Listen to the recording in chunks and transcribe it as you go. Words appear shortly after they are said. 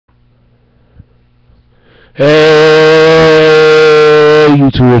Hey,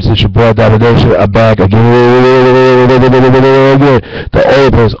 YouTubers, it's your boy Domination. I'm back again. The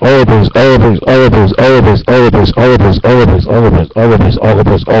Olympus, Olympus, Olympus, Olympus, Olympus, Olympus, Olympus, Olympus, Olympus, Olympus,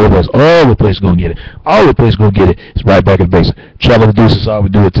 Olympus, Olympus. All the place gonna get it. All the place gonna get it. It's right back in the base. Trouble to do this. All we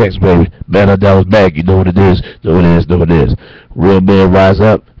do with text, baby. Man, I was back. You know what it is. Know what it is. Know what it is. Real men rise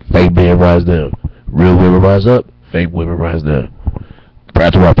up. Fake men rise down. Real women rise up. Fake women rise down.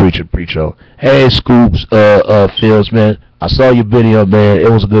 Prior to our preach on. Hey, Scoops, Fields, man. I saw your video, man.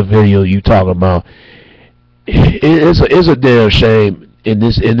 It was a good video. You talking about? It's a damn shame in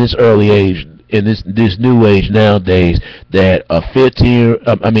this early age, in this new age nowadays, that a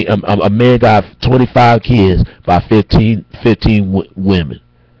man got 25 kids by 15 women.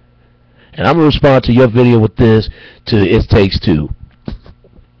 And I'm gonna respond to your video with this. It takes two.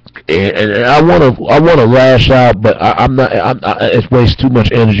 And I wanna lash out, but it wastes too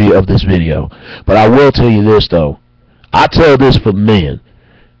much energy of this video. But I will tell you this though. I tell this for men.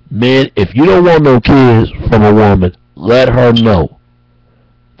 Men, if you don't want no kids from a woman, let her know.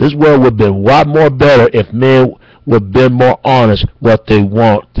 This world would have been a lot more better if men would have been more honest what they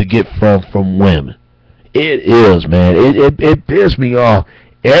want to get from women. It is, man. It pisses me off.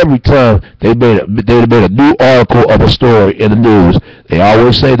 Every time they made a new article of a story in the news, they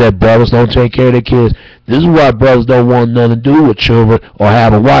always say that brothers don't take care of their kids. This is why brothers don't want nothing to do with children or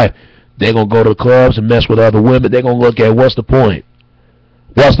have a wife. They're going to go to the clubs and mess with other women. They're going to look at what's the point.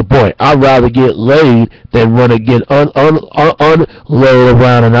 What's the point? I'd rather get laid than run and get unlaid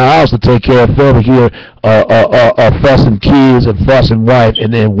around in the house to take care of family here, fussing kids and fussing wife,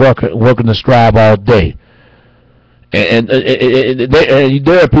 and then working the strive all day. And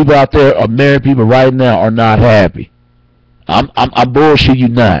there are people out there, or married people right now, are not happy. I'm bullshit you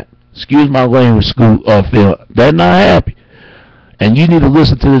not. Excuse my language, Phil. They're not happy. And you need to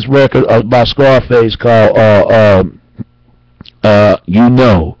listen to this record by Scarface called You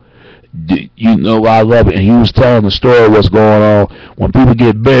Know I Love It. And he was telling the story of what's going on. When people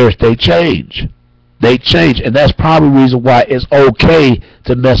get embarrassed, they change. They change, and that's probably the reason why it's okay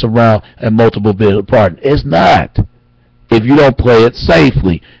to mess around and multiple business partners. It's not. If you don't play it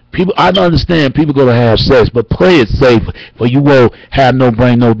safely. People, I don't understand people gonna have sex, but play it safely, for you won't have no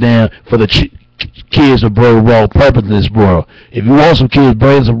brain, no damn, for the kids to bring the wrong purpose in this world. If you want some kids,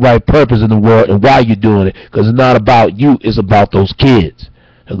 bring some right purpose in the world, and why you doing it, because it's not about you, it's about those kids.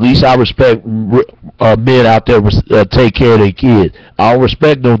 At least I respect men out there take care of their kids. I don't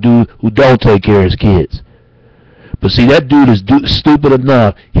respect no dude who don't take care of his kids. But see, that dude is stupid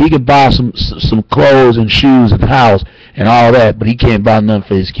enough. He can buy some clothes and shoes and house and all that, but he can't buy nothing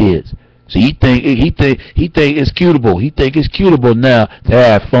for his kids. So he think it's cutable. He think it's cutable now to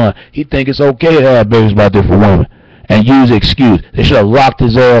have fun. He think it's okay to have babies by different women and use the excuse. They should have locked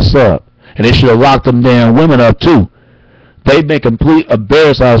his ass up, and they should have locked them damn women up too. They make complete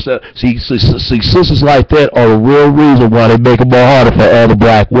embarrass ourselves. See, sisters like that are the real reason why they make it more harder for other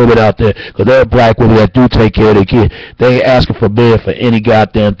black women out there. Because there are black women that do take care of their kids. They ain't asking for men for any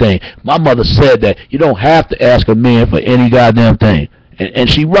goddamn thing. My mother said that you don't have to ask a man for any goddamn thing. And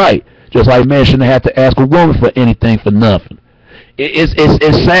she right. Just like man shouldn't have to ask a woman for anything for nothing. It's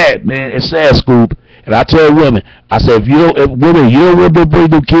sad, man. It's sad, Scoop. And I tell women, I say, if you don't want to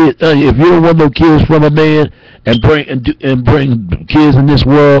bring no kids, if you don't want no kids from a man, and bring kids in this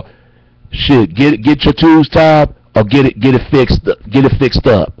world, shit, get your tubes tied, or get it fixed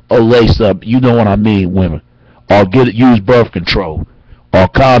up, or laced up. You know what I mean, women, or use birth control, or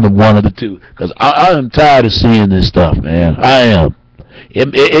condom, one of the two. Cause I am tired of seeing this stuff, man. I am.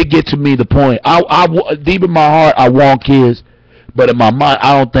 It get to me the point. Deep in my heart, I want kids, but in my mind,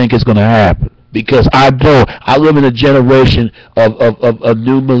 I don't think it's gonna happen. Because I know I live in a generation of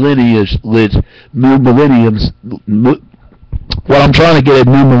new millenniums. What I'm trying to get at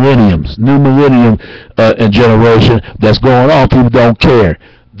new millennium and generation that's going on. People don't care.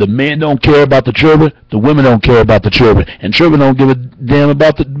 The men don't care about the children. The women don't care about the children, and children don't give a damn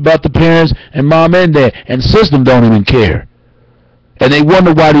about the parents and mom and dad, and system don't even care. And they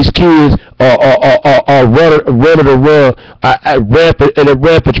wonder why these kids are running around at a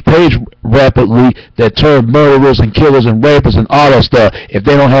rampage page rapidly that turn murderers and killers and rapists and all that stuff. If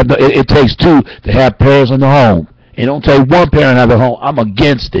they don't have, it takes two to have parents in the home. It don't take one parent to have a home. I'm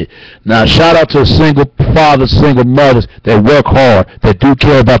against it. Now, shout out to single fathers, single mothers that work hard, that do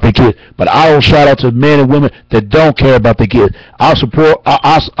care about their kids. But I don't shout out to men and women that don't care about their kids. I support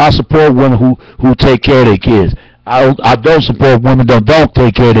women who take care of their kids. I don't support women that don't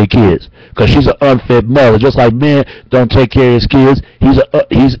take care of their kids, because she's an unfit mother. Just like men don't take care of his kids, he's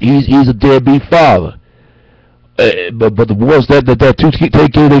a deadbeat father. But the ones that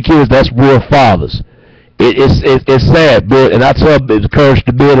take care of their kids, that's real fathers. It's sad, but and I tell encourage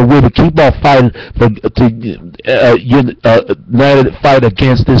the men and women keep on fighting for united fight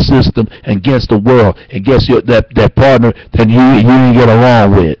against this system, against the world, against that partner that you didn't get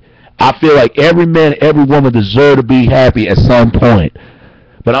along with. I feel like every man, every woman deserve to be happy at some point.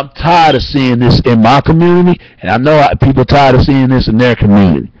 But I'm tired of seeing this in my community, and I know people are tired of seeing this in their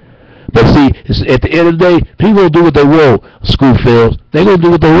community. But see, at the end of the day, people will do what they want, Schoolfields. They're going to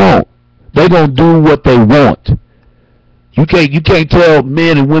do what they want. They're going to do what they want. You can't tell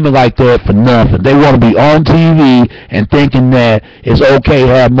men and women like that for nothing. They want to be on TV and thinking that it's okay to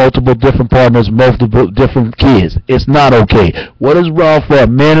have multiple different partners, multiple different kids. It's not okay. What is wrong for a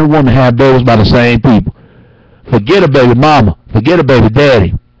man and woman to have babies by the same people? Forget a baby mama. Forget a baby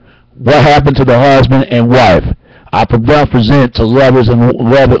daddy. What happened to the husband and wife? I present to lovers and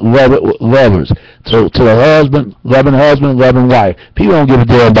lovers. To the husband, loving wife. People don't give a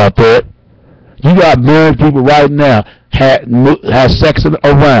damn about that. You got married people right now have sex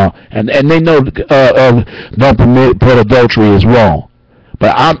around, and they know don't put adultery is wrong.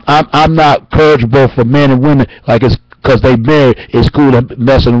 But I'm not encourageable for men and women like it's because they married. It's cool to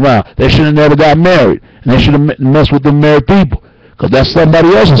messing around. They should have never got married, and they should have messed with the married people because that's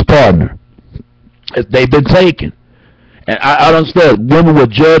somebody else's partner. They've been taken. And I understand women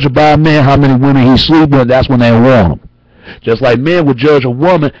would judge about a man how many women he sleep with. That's when they want him. Just like men would judge a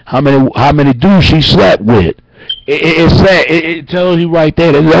woman how many dudes she slept with. It's sad. It tells you right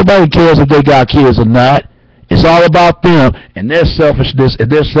there that nobody cares if they got kids or not. It's all about them and their selfishness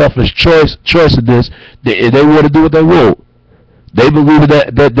and their selfish choice of this. They want to do what they want. They believe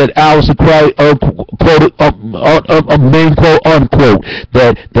that Allison Cry quoted main quote unquote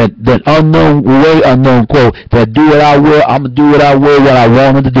that unknown way unknown quote that do what I will, I'm gonna do what I will, what I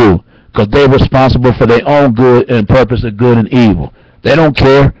wanted to do, because they're responsible for their own good and purpose of good and evil. They don't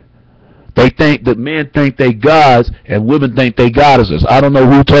care. They think that men think they gods and women think they goddesses. I don't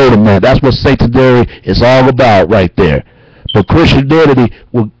know who told them that. That's what Satanary is all about right there. But Christianity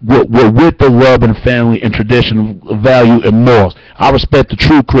will with the love and family and traditional value and morals. I respect the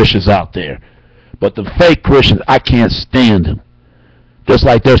true Christians out there. But the fake Christians, I can't stand them. Just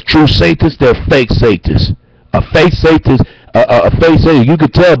like there's true Satanists, there are fake Satanists. A fake Satanist, you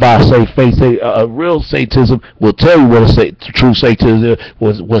can tell by a real Satanism will tell you what true Satanism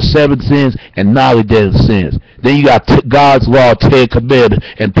was 7 sins and 9 deadly sins. Then you got God's law, 10 commandments,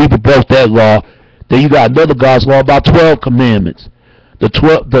 and people broke that law. Then you got another God's law about 12 commandments. The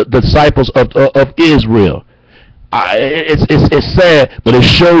disciples of Israel. It's sad, but it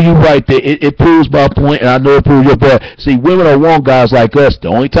shows you right there. It proves my point, and I know it proves your point. See, women don't want guys like us. The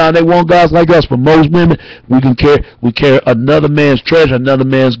only time they want guys like us, for most women, we carry another man's treasure, another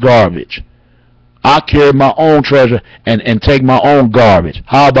man's garbage. I carry my own treasure and take my own garbage.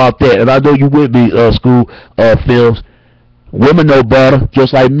 How about that? And I know you with me, Phils. Women know better,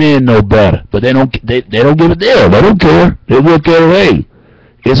 just like men know better. But they don't give a damn. They don't care. They will care. Hey,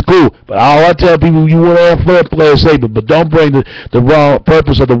 it's cool. But all I tell people, you want to have fun, play it safe, but don't bring the wrong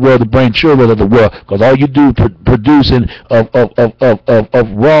purpose of the world to bring children of the world. Because all you do producing of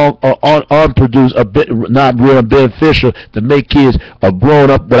wrong or unproduced, a bit not real beneficial to make kids are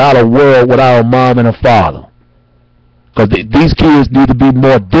grown up without a world, without a mom and a father. Because these kids need to be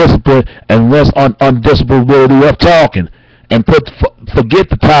more disciplined and less undisciplined ability of talking. And forget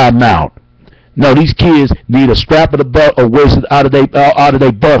the timeout. No, these kids need a strap of the butt or wasted out of their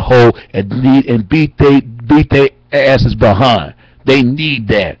butthole and beat their asses behind. They need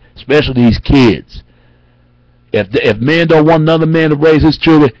that, especially these kids. If men don't want another man to raise his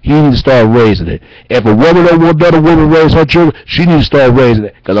children, he needs to start raising it. If a woman don't want another woman to raise her children, she needs to start raising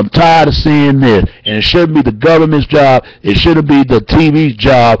it. Because I'm tired of seeing this. And it shouldn't be the government's job. It shouldn't be the TV's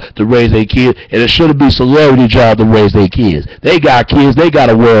job to raise their kids. And it shouldn't be celebrity job to raise their kids. They got kids they got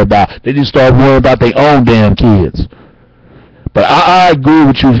to worry about. They need to start worrying about their own damn kids. But I agree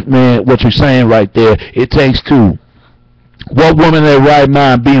with you, man, what you're saying right there. It takes two. What woman in their right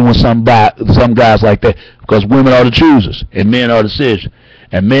mind being with some guys like that? Because women are the choosers and men are the decisions.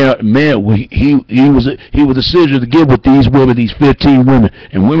 And he was the decision to get with these women, these 15 women,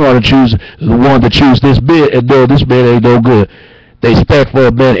 and women are the choosers, the one to choose this bit, and no, this man ain't no good. They spec for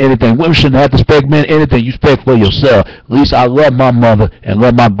a man anything. Women shouldn't have to spec men anything. You spec for yourself. At least I love my mother and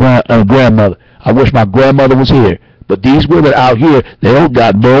love my grandmother. I wish my grandmother was here. But these women out here, they don't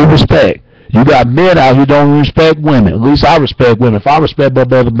got no respect. You got men out here who don't respect women. At least I respect women. If I respect my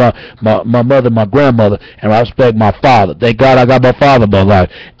mother, my grandmother, and I respect my father, thank God I got my father in my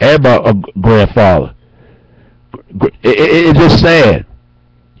life and my grandfather. It's just sad.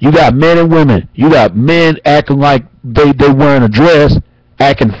 You got men and women. You got men acting like they wearing a dress,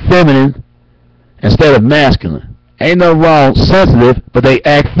 acting feminine, instead of masculine. Ain't nothing wrong, sensitive, but they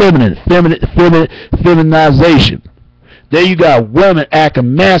act feminine, feminization. There you got women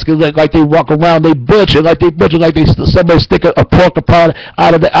acting masculine, like they walk around, they butcher, like they somebody stick a porcupine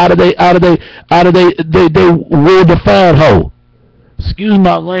out of they wool defined hole. Excuse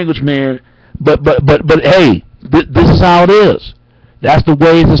my language, man, but hey, this is how it is. That's the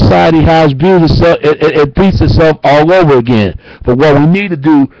way society has viewed itself. It repeats itself all over again. But what we need to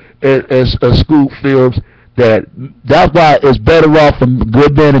do as school films, that's why it's better off for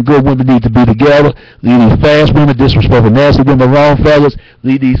good men and good women need to be together. Leave these fast women, disrespectful, nasty women, wrong fellas.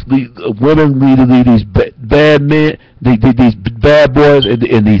 Leave women lead these bad men, these bad boys,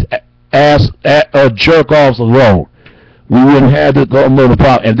 and these ass jerk offs alone. We wouldn't have the problem,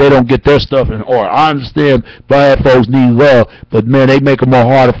 and they don't get their stuff in order. I understand bad folks need love, but man, they make it more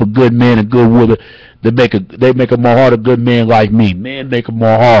harder for good men and good women. They make it more harder for good men like me. Men make it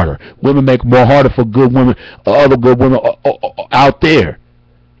more harder. Women make it more harder for good women, other good women out there.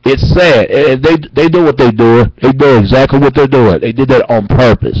 It's sad. They do what they're doing. They do exactly what they're doing. They did that on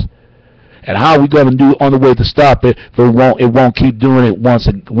purpose. And how are we gonna do on the way to stop it? But it won't keep doing it once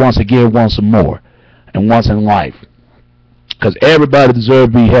again, once some more, and once in life. Because everybody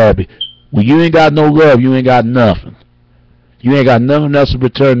deserves to be happy. When you ain't got no love, you ain't got nothing. You ain't got nothing else to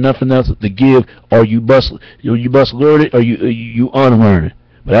return, nothing else to give, or you must learn it, or you unlearn it.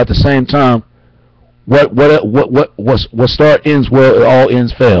 But at the same time, what start ends well, it all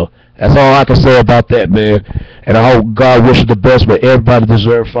ends fail. That's all I can say about that, man. And I hope God wishes the best, but everybody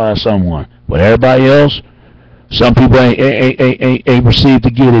deserves to find someone. But everybody else, some people ain't received to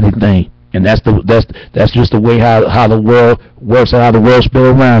get anything. And that's just the way how the world works and how the world spin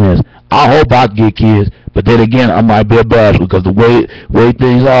around is. I hope I get kids, but then again, I might be a bachelor because the way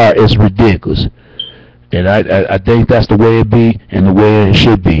things are, it's ridiculous. And I think that's the way it be and the way it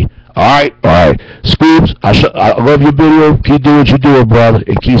should be. All right. Scoops, I love your video. Keep doing what you're doing, brother,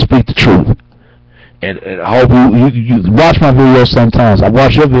 and keep speak the truth. And I hope you watch my videos sometimes. I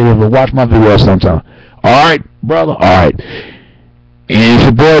watch your videos, but watch my videos sometimes. All right, brother. All right. And it's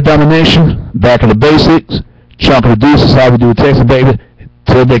your boy Domination, back in the basics. Chunk of the deuces, how we do it, Texas, baby.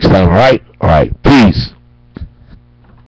 Till next time, all right? All right, peace.